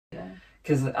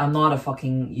Because I'm not a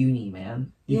fucking uni,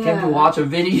 man. You came to watch a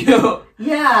video.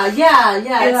 Yeah.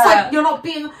 It's like, you're not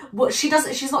being...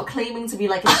 She's not claiming to be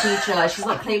like a teacher. She's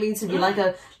not claiming to be like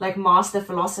a master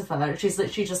philosopher. She's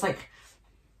literally just like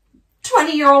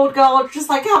 20-year-old girl just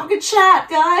like having a chat,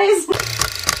 guys.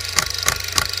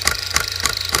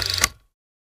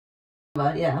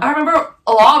 But yeah. I remember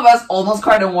a lot of us almost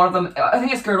cried in one of them. I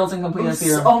think it's Girdles and Completeness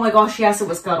Theorem. Oh my gosh, yes, it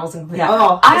was Girdles and Completeness.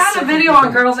 Yeah. I had a video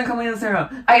on Girdles and Completeness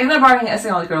Theorem. I ended up writing an essay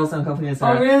on Girdles and Completeness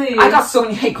Theorem. Oh really? I got so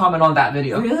many hate comments on that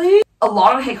video. Really? A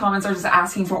lot of hate comments are just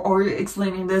asking for, oh, you're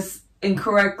explaining this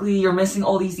incorrectly, you're missing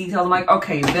all these details. I'm like,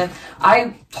 okay, then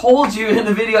I told you in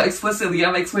the video explicitly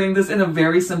I'm explaining this in a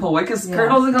very simple way, because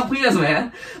Girdles and Completeness,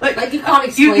 man. Like you can't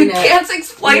explain it. You can't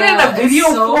explain it in a video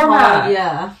format. Hard,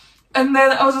 yeah. And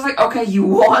then I was just like, okay, you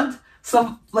want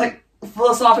some, like,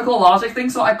 philosophical logic thing?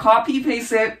 So I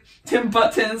copy-pasted Tim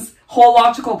Button's whole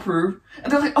logical proof.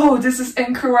 And they're like, oh, this is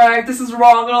incorrect, this is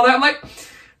wrong, and all that. I'm like,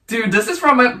 dude, this is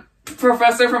from a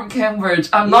professor from Cambridge.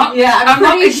 I'm not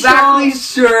exactly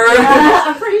sure. Yeah,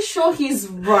 I'm pretty sure he's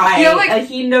right. Yeah, like,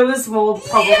 he knows more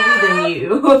probably than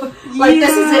you. Like,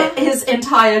 this is his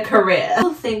entire career.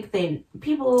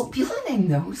 People think they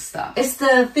know stuff. It's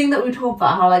the thing that we talk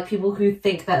about, how like people who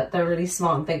think that they're really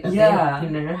smart and think that they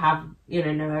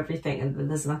know everything, and that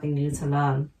there's nothing new to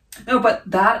learn. No, but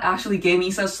that actually gave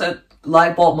me such a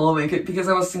light bulb moment, because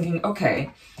I was thinking,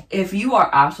 okay, if you are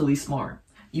actually smart,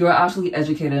 you are actually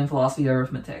educated in philosophy or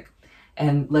arithmetic,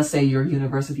 and let's say you're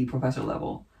university professor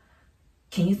level,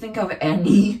 can you think of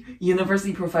any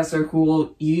university professor who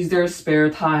will use their spare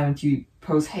time to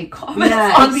post hate comments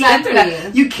on the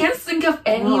internet? You can't think of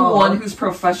anyone who's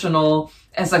professional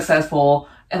and successful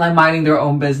and like minding their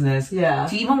own business to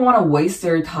even want to waste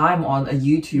their time on a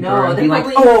YouTuber and be like,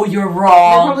 oh, you're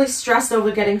wrong. They're probably stressed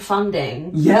over getting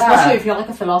funding. Yeah. Especially if you're like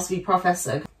a philosophy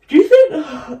professor. Do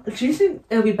you think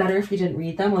it would be better if you didn't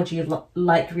read them, or do you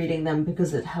like reading them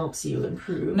because it helps you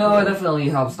improve? No, it definitely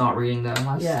helps not reading them.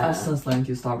 I've since learned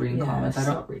to stop reading comments.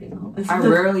 I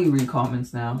rarely read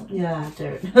comments now. Yeah,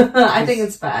 don't. I think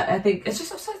it's bad. I think it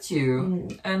just upsets you,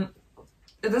 and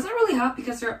it doesn't really help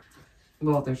because they're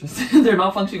they're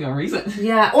not functioning on reason.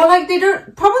 Yeah, or like they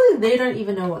don't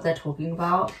even know what they're talking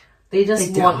about. They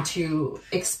just want to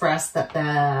express that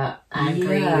they're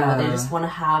angry, or they just want to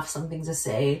have something to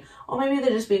say, or maybe they're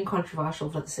just being controversial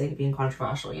for the sake of being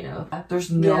controversial, you know? There's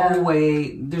no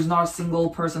way, there's not a single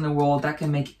person in the world that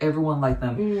can make everyone like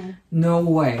them. No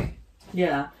way.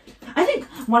 Yeah. I think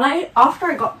after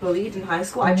I got bullied in high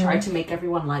school, I tried to make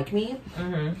everyone like me.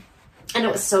 And it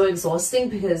was so exhausting,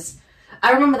 because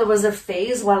I remember there was a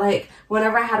phase where, like,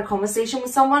 whenever I had a conversation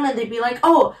with someone and they'd be like,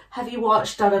 oh, have you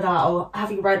watched da-da-da, or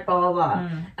have you read blah, blah, blah?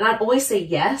 And I'd always say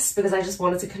yes, because I just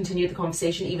wanted to continue the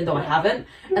conversation even though I haven't.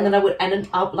 And then I would end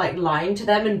up, like, lying to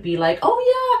them and be like, oh,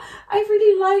 yeah, I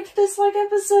really liked this, like,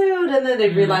 episode. And then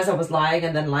they'd realize I was lying,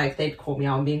 and then, like, they'd call me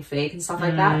out on being fake and stuff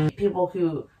like that. People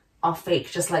who are fake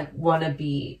just, like, want to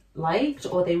be liked,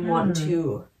 or they want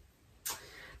to...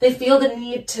 They feel the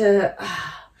need to...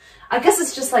 I guess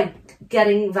it's just, like,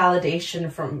 getting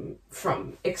validation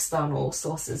from external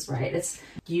sources, right? It's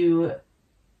you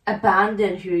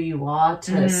abandon who you are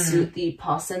to suit the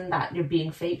person that you're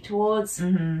being fake towards.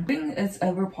 I think it's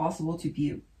ever possible to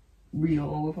be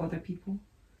real with other people.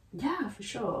 Yeah, for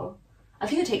sure. I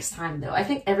think it takes time though. I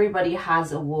think everybody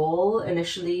has a wall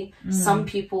initially. Some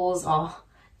people's are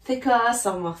thicker,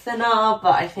 some are thinner,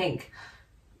 but I think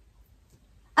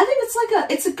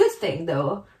it's a good thing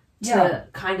though. To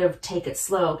kind of take it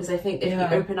slow, because I think if you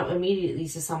open up immediately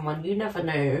to someone, you never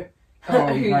know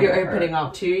who you're opening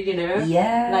up to, you know?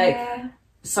 Yeah. Like,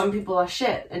 some people are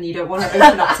shit and you don't want to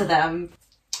open up to them.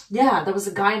 Yeah, there was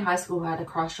a guy in high school who I had a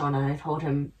crush on, and I told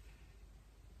him,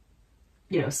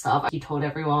 you know, stuff. He told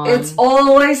everyone. It's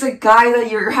always a guy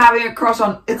that you're having a crush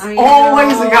on. It's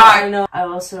always a guy. I know. I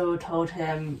also told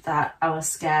him that I was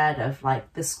scared of,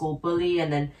 like, the school bully,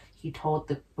 and then he told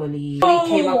the bully. He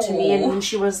came up to me and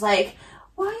she was like,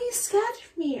 why are you scared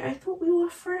of me? I thought we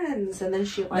were friends. And then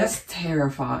she like... That's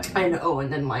terrifying. I know.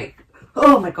 And then like,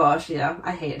 oh my gosh, yeah,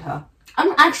 I hated her.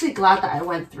 I'm actually glad that I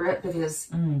went through it,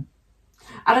 because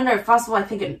I don't know, first of all, I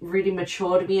think it really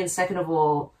matured me, and second of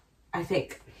all, I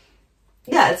think,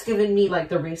 yeah, it's given me like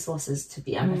the resources to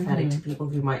be empathetic to people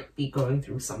who might be going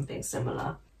through something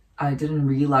similar. I didn't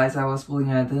realize I was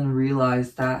bullying, and I didn't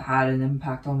realize that had an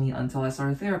impact on me until I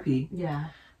started therapy. Yeah.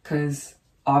 Because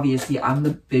obviously I'm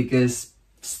the biggest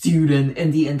student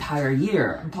in the entire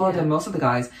year. I'm taller than most of the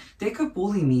guys. They could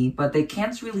bully me, but they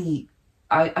can't really...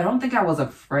 I don't think I was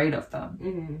afraid of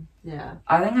them. Yeah.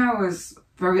 I think I was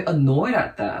very annoyed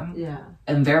at them. Yeah.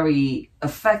 And very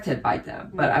affected by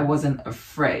them. But I wasn't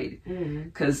afraid.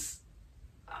 Because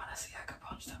honestly, I could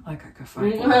punch them like I could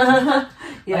fight them.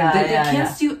 They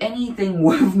can't do anything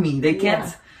with me. They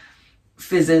can't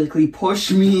physically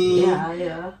push me.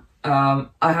 I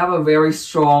have a very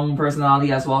strong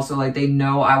personality as well, so like they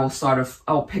know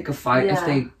I'll pick a fight if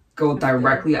they go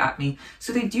directly at me.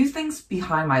 So they do things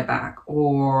behind my back,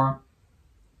 or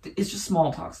it's just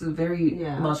small talks. It's very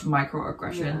much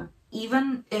microaggression.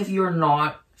 Even if you're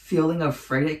not feeling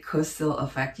afraid, it could still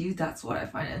affect you. That's what I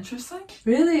find interesting.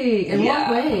 Really? In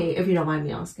what way, if you don't mind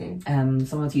me asking? And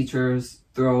some of the teachers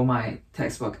throw my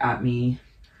textbook at me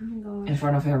in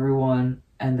front of everyone,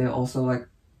 and they also like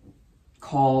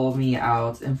call me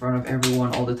out in front of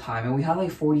everyone all the time. And we had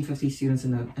like 40-50 students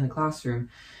in the classroom,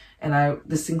 and I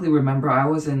distinctly remember I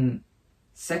was in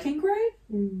 2nd grade,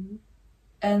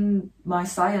 and my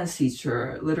science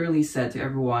teacher literally said to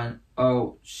everyone,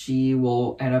 oh, she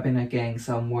will end up in a gang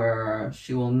somewhere,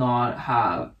 she will not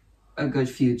have a good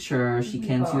future, she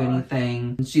can't do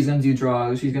anything, she's gonna do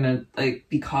drugs, she's gonna like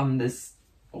become this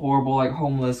horrible like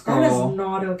homeless girl. That is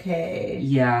not okay.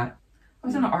 Yeah. I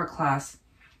was in an art class,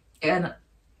 and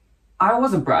I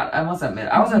was a brat, I must admit.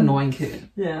 I was an annoying kid.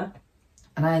 Yeah.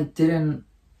 And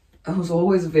I was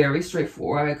always very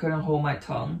straightforward. I couldn't hold my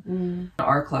tongue. In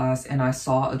art class, and I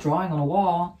saw a drawing on a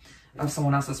wall of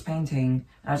someone else's painting,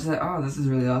 and I was just like, oh, this is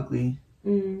really ugly.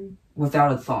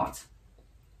 Without a thought.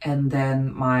 And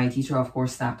then my teacher, of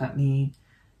course, snapped at me.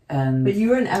 But you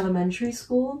were in elementary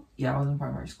school? Yeah, I was in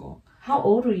primary school. How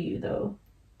old were you, though?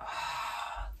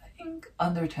 I think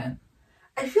under 10.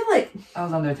 I feel like... I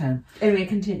was under 10. Anyway,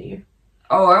 continue.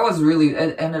 Oh,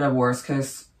 it ended up worse,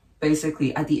 because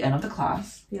basically at the end of the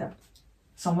class,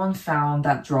 someone found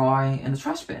that drawing in the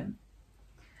trash bin.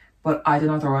 But I did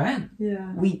not throw it in.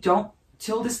 Yeah.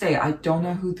 Till this day, I don't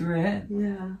know who threw it in.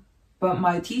 Yeah. But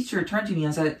my teacher turned to me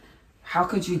and said, how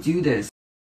could you do this?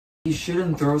 You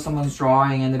shouldn't throw someone's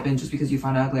drawing in the bin just because you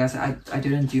found it ugly. I said, I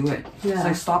didn't do it. Yeah. It's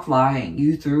like, stop lying.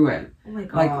 You threw it. Oh my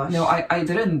gosh. Like, no, I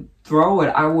didn't throw it.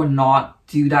 I would not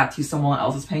do that to someone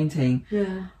else's painting.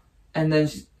 Yeah. And then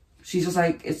she's just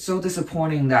like, it's so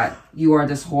disappointing that you are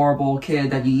this horrible kid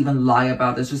that you even lie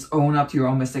about this. Just own up to your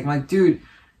own mistake. I'm like, dude,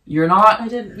 you're not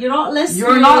listening.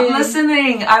 You're not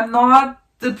listening. I'm not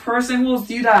the person who will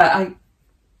do that.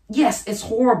 Yes, it's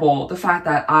horrible, the fact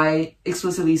that I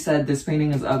explicitly said this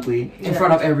painting is ugly in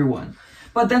front of everyone.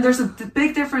 But then there's a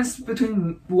big difference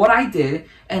between what I did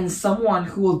and someone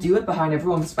who will do it behind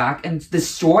everyone's back and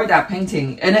destroy that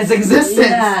painting and its existence.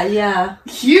 Yeah.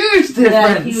 Huge difference.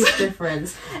 Yeah, huge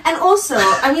difference. And also,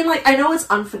 I mean, like, I know it's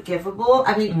unforgivable.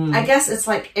 I mean, I guess it's,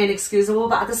 like, inexcusable.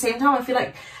 But at the same time, I feel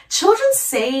like children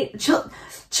say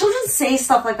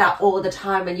stuff like that all the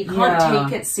time, and you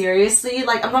can't take it seriously.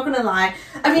 Like, I'm not gonna lie.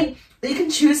 I mean, you can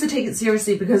choose to take it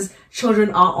seriously because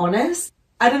children are honest.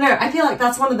 I don't know. I feel like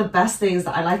that's one of the best things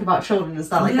that I like about children is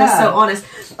that, like, they're so honest.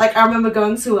 Like, I remember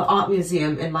going to an art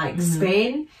museum in, like,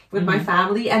 Spain with my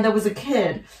family, and there was a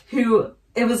kid who,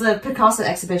 it was a Picasso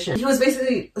exhibition. He was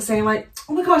basically saying, like,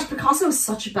 oh my gosh, Picasso was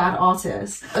such a bad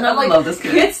artist. And I'm like, love this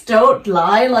kid. Kids don't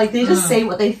lie. Like, they just say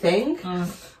what they think.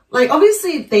 Like,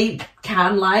 obviously, they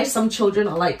can lie. Some children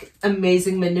are, like,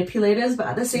 amazing manipulators, but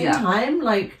at the same time,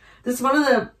 like, this is one of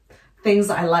the things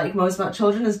that I like most about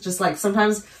children is just, like,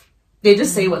 sometimes they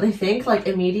just say what they think, like,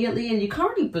 immediately, and you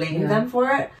can't really blame them for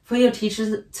it. For your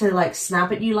teachers to, like,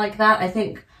 snap at you like that, I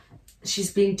think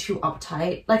she's being too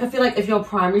uptight. Like, I feel like if you're a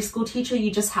primary school teacher,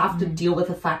 you just have to deal with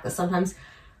the fact that sometimes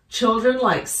children,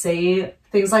 like, say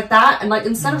things like that, and, like,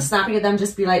 instead of snapping at them,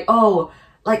 just be like, oh,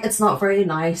 like, it's not very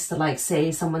nice to, like,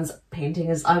 say someone's painting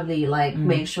is ugly. Like,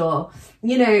 make sure,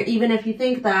 you know, even if you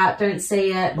think that, don't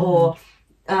say it, or,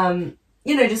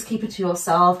 you know, just keep it to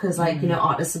yourself, because, like, you know,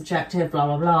 art is subjective, blah,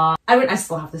 blah, blah. I mean, I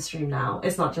still have this dream now.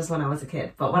 It's not just when I was a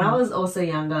kid, but when I was also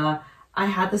younger, I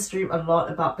had this dream a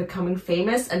lot about becoming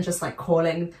famous and just, like,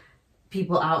 calling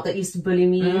people out that used to bully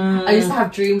me. I used to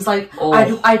have dreams, like,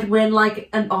 I'd win, like,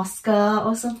 an Oscar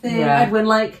or something. I'd win,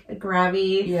 like, a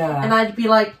Grammy. And I'd be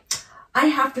like, I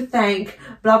have to thank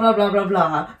blah, blah, blah, blah,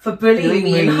 blah for bullying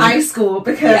me in high school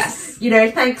because, you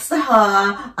know, thanks to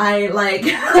her, I, like,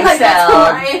 like,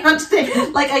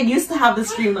 I used to have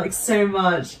this dream, like, so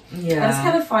much. And it's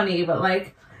kind of funny, but,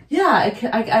 like, yeah,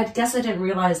 I guess I didn't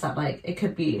realize that, like, it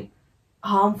could be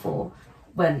harmful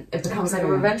when it becomes, like, a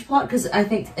revenge plot, because I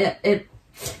think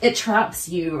it traps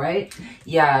you, right?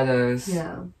 Yeah, it does.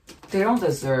 Yeah. They don't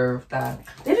deserve that.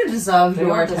 They don't deserve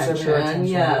your attention.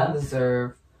 Yeah. They don't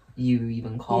deserve you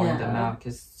even calling them out,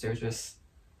 because they're just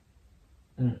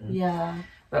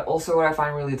but also what I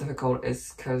find really difficult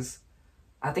is because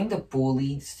I think the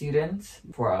bullied students,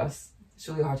 for us, it's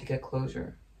really hard to get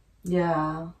closure.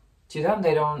 Yeah. To them,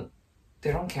 they don't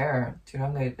care. To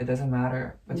them, it doesn't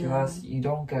matter. But to us, you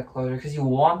don't get closure because you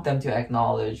want them to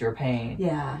acknowledge your pain.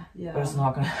 Yeah. But it's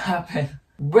not gonna happen.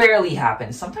 Rarely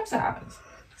happens. Sometimes it happens.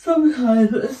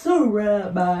 Sometimes it's so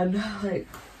rare, man. Like,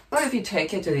 but if you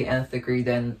take it to the nth degree,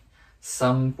 then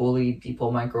some bullied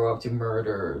people might grow up to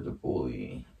murder the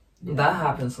bully. Yeah. That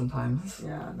happens sometimes.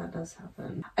 Yeah, that does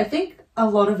happen. I think a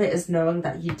lot of it is knowing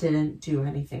that you didn't do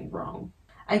anything wrong.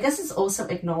 I guess it's also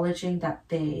acknowledging that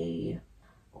they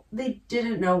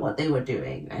didn't know what they were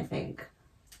doing, I think.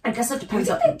 I guess it depends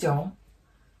on... they don't.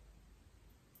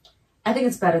 I think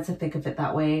it's better to think of it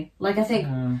that way. Like, I think...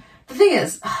 The thing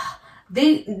is,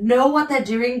 they know what they're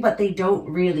doing, but they don't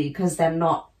really, because they're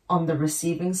not on the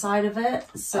receiving side of it.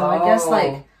 So I guess,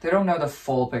 like... They don't know the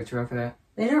full picture of it.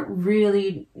 They don't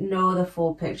really know the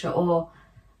full picture, or...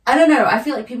 I don't know, I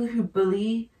feel like people who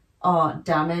bully are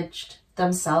damaged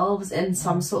themselves in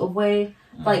some sort of way.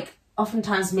 Like,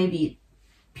 oftentimes maybe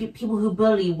people who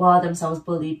bully were themselves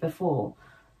bullied before,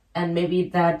 and maybe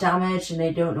they're damaged and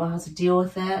they don't know how to deal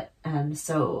with it, and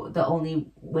so the only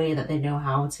way that they know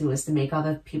how to is to make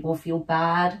other people feel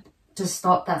bad to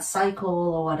stop that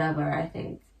cycle or whatever. I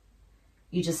think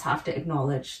you just have to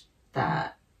acknowledge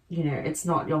that, you know, it's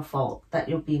not your fault that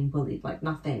you're being bullied. Like,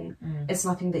 nothing, it's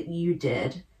nothing that you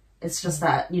did. It's just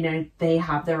that, you know, they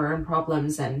have their own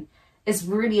problems, and it's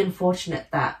really unfortunate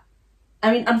that,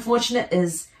 I mean, unfortunate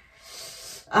is,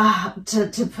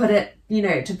 to put it, you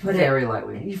know, to put very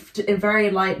lightly.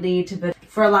 Very lightly, to put,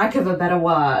 for lack of a better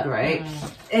word, right?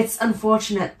 It's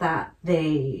unfortunate that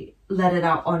they let it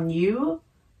out on you,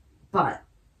 but,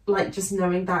 like, just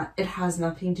knowing that it has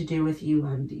nothing to do with you,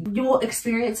 and your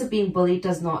experience of being bullied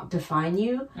does not define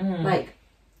you. Like,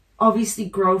 obviously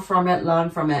grow from it, learn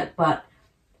from it, but,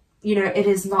 you know, it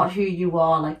is not who you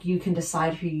are. Like, you can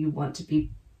decide who you want to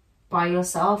be by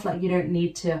yourself. Like, you don't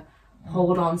need to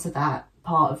hold on to that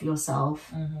part of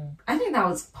yourself. I think that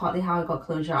was partly how I got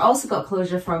closure. I also got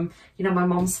closure from, you know, my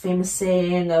mom's famous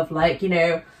saying of, like, you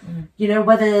know,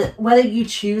 whether you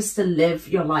choose to live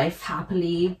your life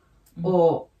happily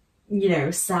or, you know,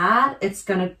 sad, it's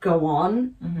gonna go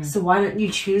on. So why don't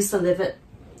you choose to live it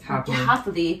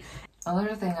happily?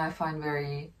 Another thing I find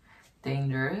very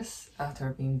dangerous after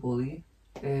being bullied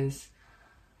is,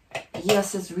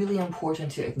 yes, it's really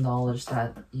important to acknowledge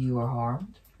that you are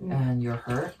harmed and you're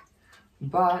hurt,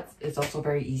 but it's also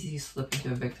very easy to slip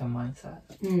into a victim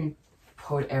mindset.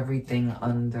 Put everything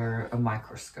under a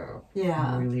microscope.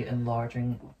 Really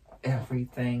enlarging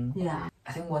everything.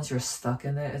 I think once you're stuck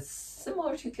in it, it's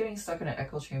similar to getting stuck in an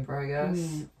echo chamber, I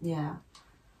guess.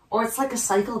 Or it's like a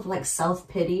cycle of, like,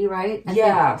 self-pity, right?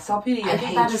 Self-pity and hatred. I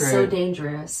think that is so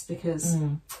dangerous because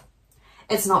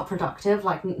it's not productive,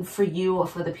 like, for you or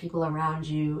for the people around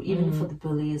you, even for the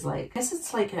bullies. Like, I guess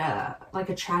it's like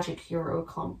a tragic hero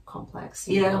complex.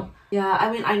 You know? Yeah,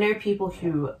 I mean, I know people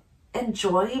who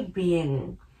enjoy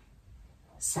being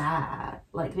sad.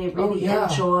 Like, they really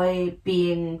enjoy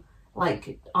being,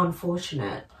 like,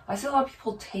 unfortunate. I see a lot of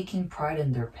people taking pride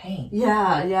in their pain.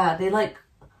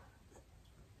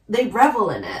 They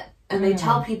revel in it, and they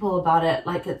tell people about it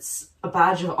like it's a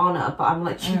badge of honor, but I'm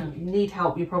like, you need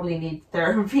help, you probably need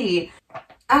therapy.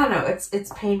 I don't know,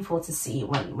 it's painful to see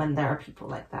when there are people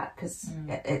like that, because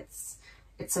it's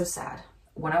so sad.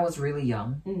 When I was really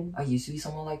young, I used to be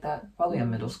someone like that, probably in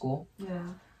middle school.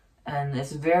 And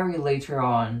it's very later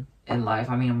on in life,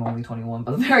 I mean, I'm only 21,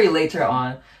 but very later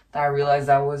on that I realized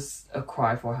that was a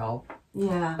cry for help.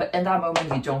 But in that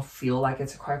moment, you don't feel like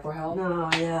it's a cry for help.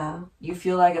 You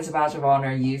feel like it's a badge of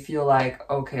honor. You feel like,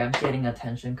 okay, I'm getting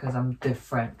attention because I'm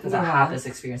different, because I have this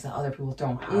experience and other people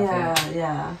don't have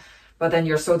it. But then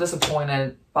you're so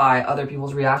disappointed by other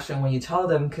people's reaction when you tell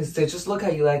them, because they just look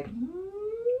at you like,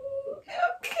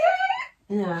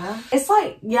 okay. It's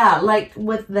like, like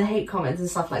with the hate comments and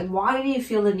stuff, like, why do you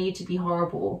feel the need to be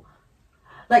horrible?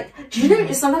 Like, do you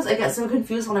know, sometimes I get so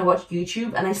confused when I watch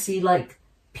YouTube and I see, like,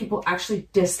 people actually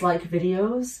dislike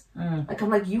videos. Like, I'm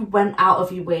like, you went out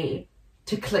of your way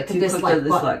to click the dislike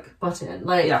button.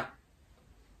 Like,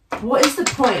 what is the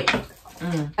point?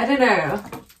 I don't know.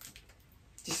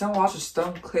 Just don't watch, just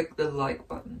don't click the like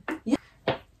button.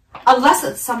 Unless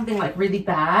it's something, like, really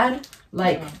bad,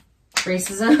 like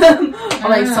racism, or,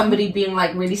 like, somebody being,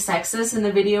 like, really sexist in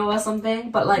the video or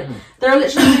something. But, like, there are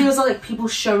literally videos of, like, people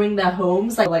showing their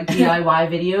homes, like DIY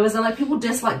videos, and, like, people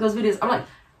dislike those videos. I'm like,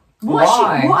 what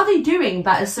are they doing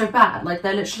that is so bad? Like,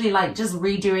 they're literally, like, just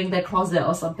redoing their closet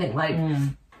or something. Like,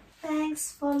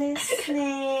 thanks for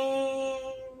listening.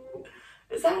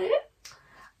 Is that it?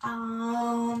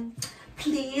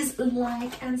 Please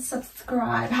like and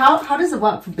subscribe. How does it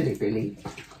work for Billy really?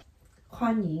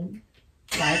 欢迎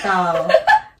来到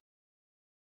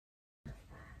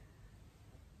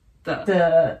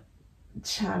的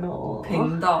channel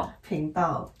频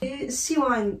道。希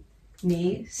望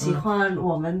你喜欢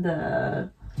我们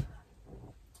的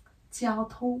交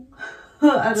通。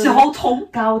I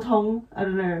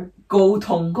don't know. 沟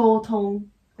通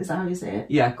Is that how you say it?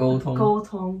 Yeah, 沟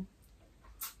通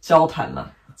交谈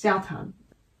啦。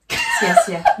谢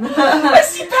谢。I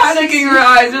see panic in your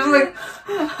eyes. Just like,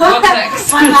 what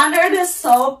next? My Mandarin is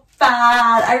so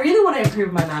bad. I really want to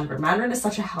improve my Mandarin. Mandarin is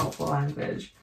such a helpful language.